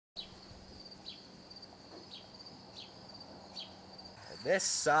This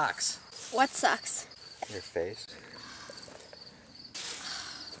sucks. What sucks? Your face.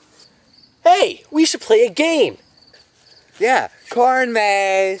 Hey, we should play a game. Yeah, corn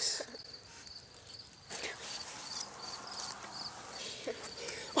maze.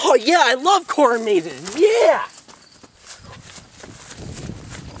 Oh yeah, I love corn mazes. Yeah.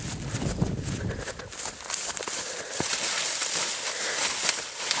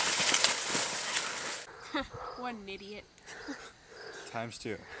 What an idiot. Times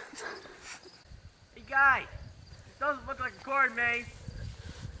 2. Hey guys, this doesn't look like a corn maze.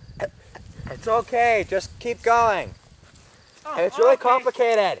 It's okay, just keep going. Oh, It's really okay.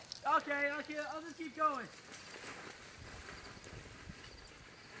 complicated. Okay, I'll just keep going.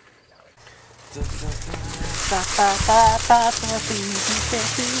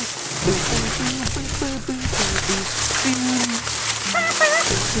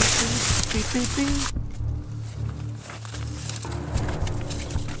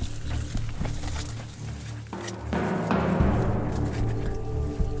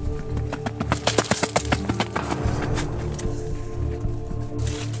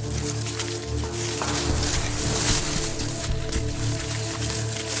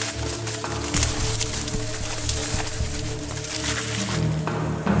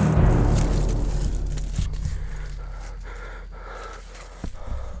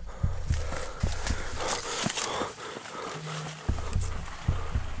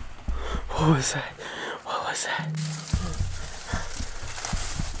 What was that? What was that?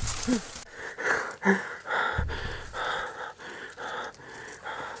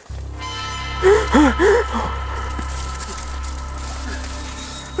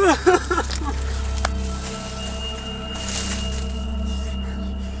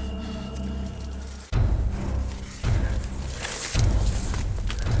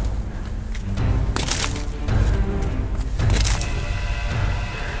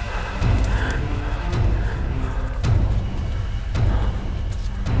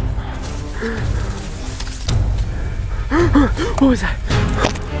 What was that?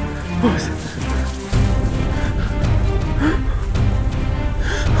 What was that?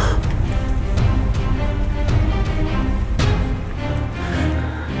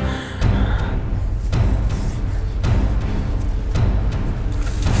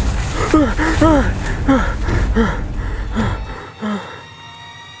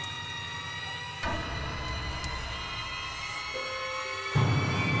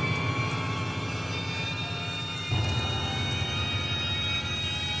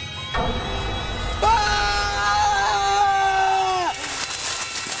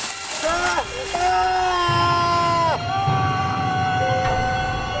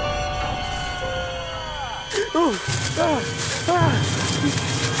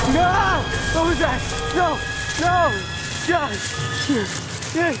 No! What was that? No! No!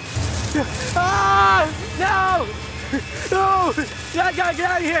 Ah! No! No! I gotta get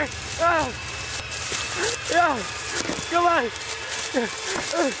out of here! Ah! Yeah! Come on!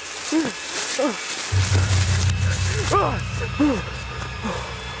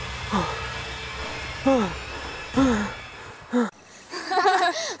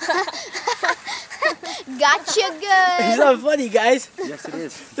 Gotcha good. It's not funny, guys. Yes, it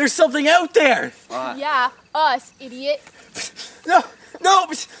is. There's something out there. Yeah, us, idiot. No, no,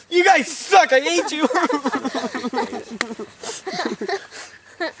 you guys suck. I hate you.